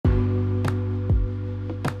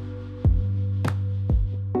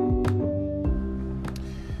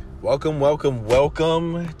Welcome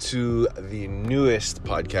to the newest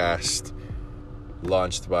podcast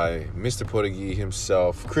launched by Mr. Portuguese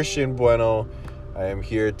himself, Christian Bueno. I am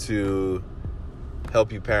here to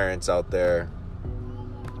help you parents out there,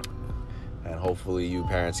 and hopefully you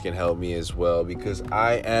parents can help me as well, because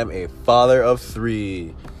I am a father of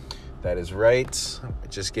three. That is right. I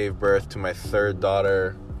just gave birth to my third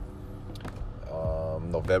daughter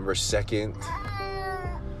November 2nd.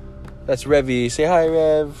 That's Revy. Say hi,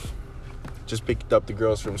 Rev. Just picked up the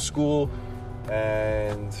girls from school,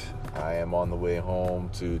 and I am on the way home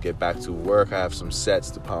to get back to work. I have some sets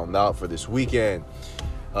to pound out for this weekend.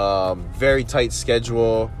 Very tight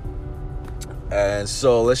schedule, and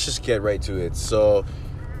so let's just get right to it. So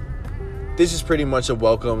this is pretty much a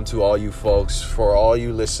welcome to all you folks, for all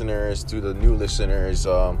you listeners, to the new listeners.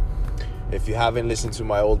 If you haven't listened to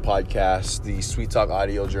my old podcast, the Sweet Talk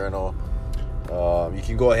Audio Journal, you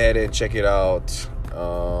can go ahead and check it out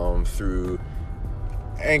through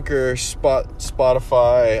Anchor,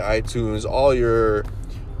 Spotify, iTunes, all your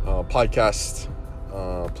podcast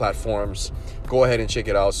platforms. Go ahead and check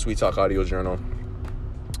it out, Sweet Talk Audio Journal.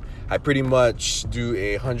 I pretty much do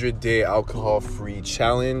a 100-day alcohol-free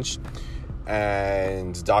challenge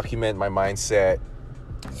and document my mindset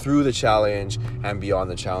through the challenge and beyond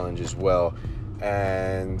the challenge as well.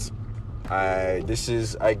 And this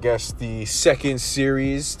is, I guess, the second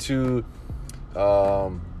series to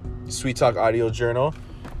Sweet Talk Audio Journal,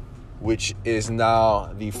 which is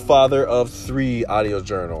now the Father of Three Audio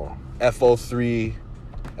Journal. FO3,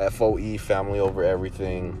 FOE, family over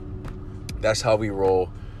everything. That's how we roll.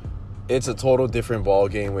 It's a total different ball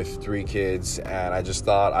game with three kids, and I just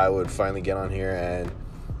thought I would finally get on here and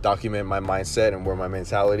document my mindset and where my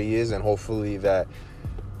mentality is, and hopefully that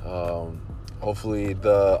hopefully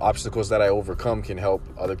the obstacles that I overcome can help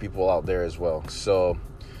other people out there as well. So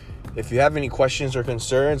if you have any questions or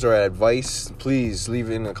concerns or advice, please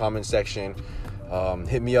leave it in the comment section.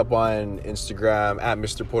 Hit me up on Instagram at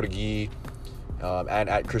Mr. Portuguese and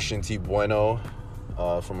at Christian T. Bueno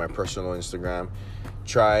for my personal Instagram.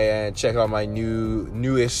 Try and check out my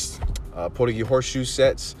newest Portuguese horseshoe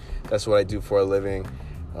sets. That's what I do for a living.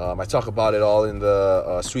 I talk about it all in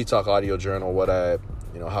the Sweet Talk Audio Journal,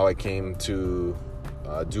 how I came to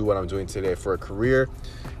do what I'm doing today for a career.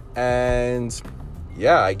 And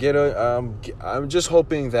yeah, I'm just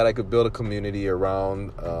hoping that I could build a community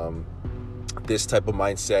around this type of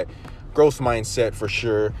mindset, growth mindset for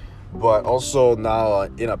sure, but also now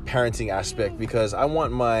in a parenting aspect, because I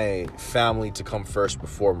want my family to come first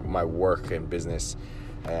before my work and business.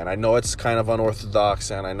 And I know it's kind of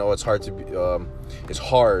unorthodox, and I know it's hard to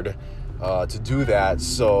do that.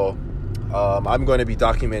 So I'm going to be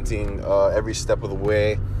documenting every step of the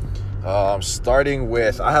way. Starting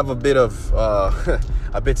with, I have a bit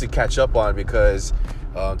to catch up on, because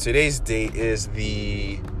today's date is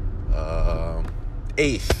the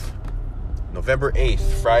 8th, November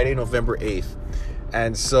 8th, Friday, November 8th.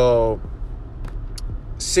 And so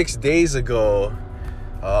 6 days ago,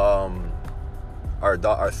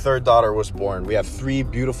 our third daughter was born. We have three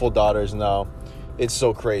beautiful daughters now. It's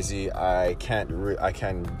so crazy. I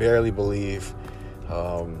can barely believe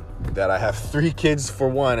that I have three kids for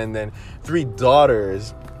one, and then three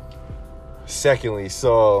daughters secondly.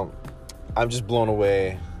 So I'm just blown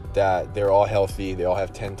away that they're all healthy. They all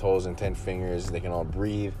have 10 toes and 10 fingers. They can all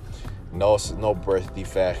breathe. No birth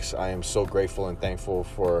defects. I am so grateful and thankful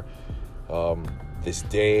for this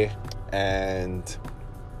day, and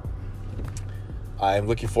I'm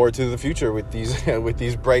looking forward to the future with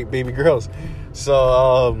these bright baby girls.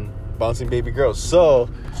 So bouncing baby girls. So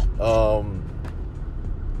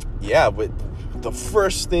yeah, but the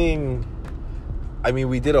first thing,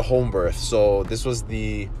 we did a home birth. So this was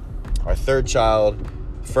our third child.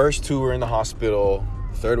 First two were in the hospital.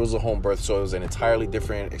 Third was a home birth, so it was an entirely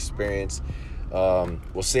different experience.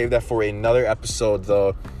 We'll save that for another episode,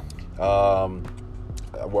 though,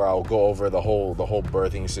 where I'll go over the whole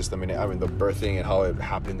birthing system, and the birthing and how it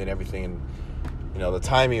happened and everything, and the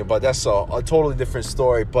timing. But that's a totally different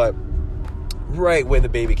story. But right when the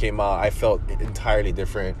baby came out, I felt entirely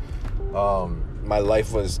different. My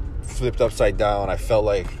life was flipped upside down. I felt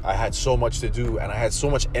like I had so much to do, and I had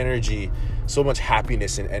so much energy, so much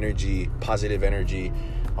happiness and energy, positive energy,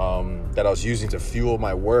 that I was using to fuel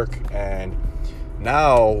my work. And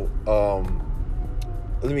now,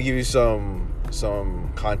 let me give you some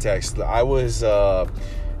context. I was the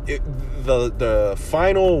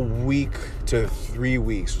final week to 3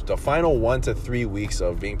 weeks, the final 1 to 3 weeks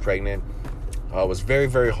of being pregnant was very,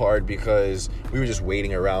 very hard, because we were just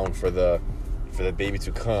waiting around for the baby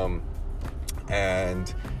to come.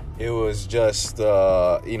 And it was just, it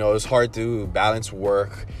was hard to balance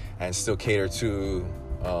work and still cater to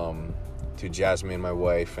Jasmine, my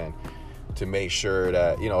wife, and to make sure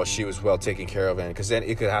that, she was well taken care of. And because then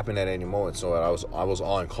it could happen at any moment. So I was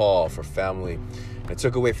on call for family. It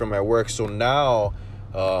took away from my work. So now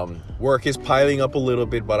work is piling up a little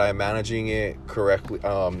bit, but I'm managing it correctly,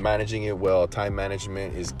 managing it well. Time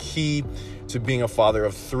management is key to being a father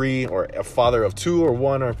of 3 or a father of 2 or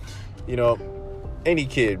 1 or, any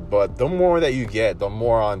kid. But the more that you get, the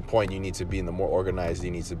more on point you need to be and the more organized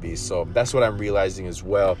you need to be. So that's what I'm realizing as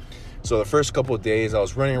well. So the first couple of days I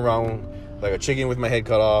was running around like a chicken with my head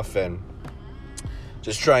cut off and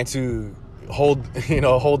just trying to hold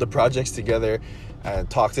the projects together and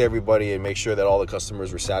talk to everybody and make sure that all the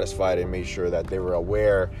customers were satisfied and make sure that they were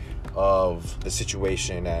aware of the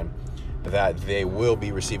situation and that they will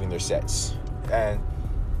be receiving their sets. And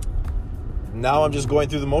now I'm just going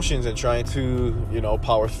through the motions and trying to,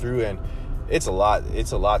 power through, and it's a lot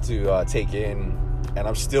to take in, and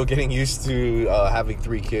I'm still getting used to having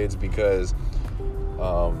 3 kids because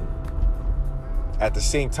at the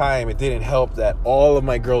same time, it didn't help that all of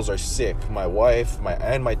my girls are sick. My wife,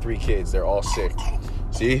 and my 3 kids, they're all sick.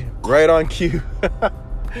 See? Right on cue.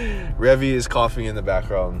 Revy is coughing in the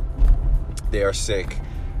background. They are sick.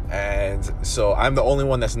 And so I'm the only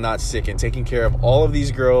one that's not sick, and taking care of all of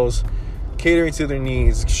these girls, catering to their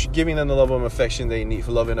needs, giving them the love and affection they need,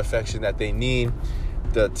 love and affection that they need,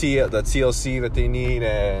 the TLC that they need,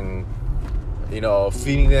 and,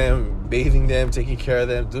 feeding them, bathing them, taking care of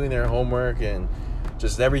them, doing their homework, and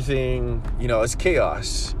just everything. It's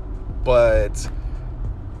chaos, but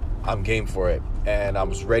I'm game for it, and I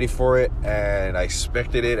was ready for it, and I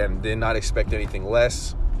expected it and did not expect anything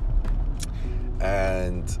less.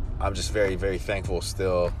 And I'm just very, very thankful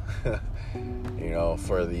still,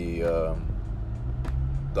 for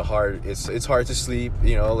the hard, it's hard to sleep,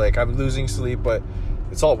 I'm losing sleep, but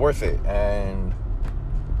it's all worth it. And,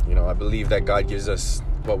 I believe that God gives us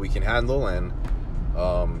what we can handle, and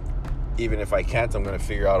even if I can't, I'm going to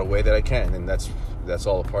figure out a way that I can. And that's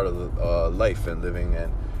all a part of the life and living,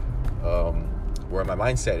 and where my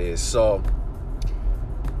mindset is. So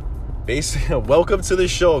basically, welcome to the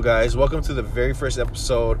show, guys. Welcome to the very first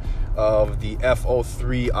episode of the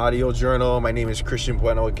FO3 audio journal. My name is Christian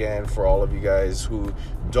Bueno again. For all of you guys who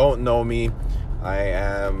don't know me, I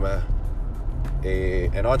am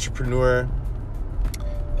an entrepreneur.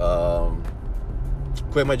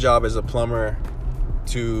 Quit my job as a plumber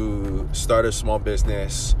to start a small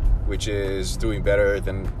business, which is doing better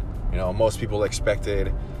than most people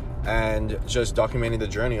expected, and just documenting the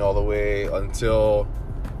journey all the way until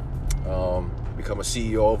become a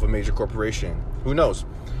CEO of a major corporation. Who knows?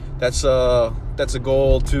 That's a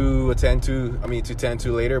goal to tend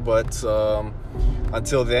to later, but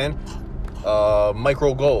until then,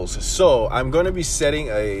 micro goals. So I'm going to be setting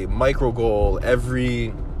a micro goal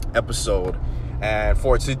every episode, and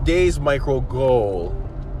for today's micro goal,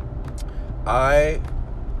 I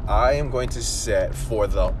am going to set for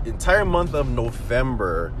the entire month of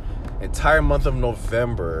November.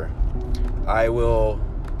 I will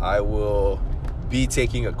be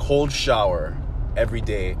taking a cold shower every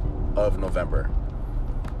day of November.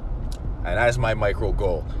 And that is my micro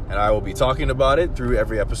goal. And I will be talking about it through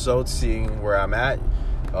every episode, seeing where I'm at,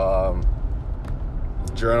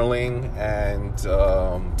 journaling,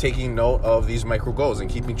 and taking note of these micro goals and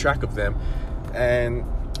keeping track of them. And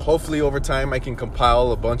hopefully over time I can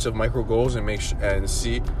compile a bunch of micro goals and and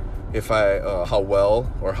see if how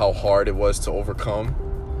well or how hard it was to overcome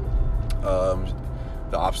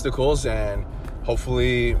the obstacles, and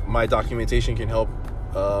hopefully my documentation can help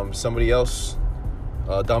somebody else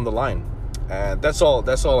down the line. And that's all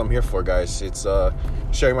I'm here for, guys. It's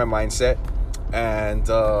sharing my mindset and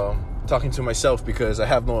talking to myself, because I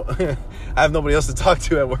have nobody else to talk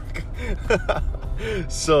to at work.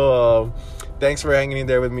 So thanks for hanging in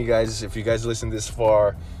there with me, guys. If you guys listened this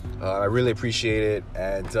far, I really appreciate it.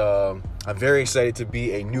 And I'm very excited to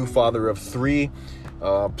be a new father of 3.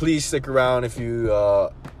 Please stick around if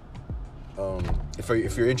you're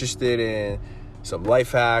interested in some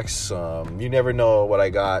life hacks. You never know what I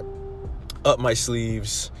got up my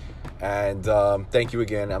sleeves. And thank you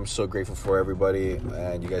again. I'm so grateful for everybody,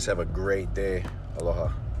 and you guys have a great day. Aloha.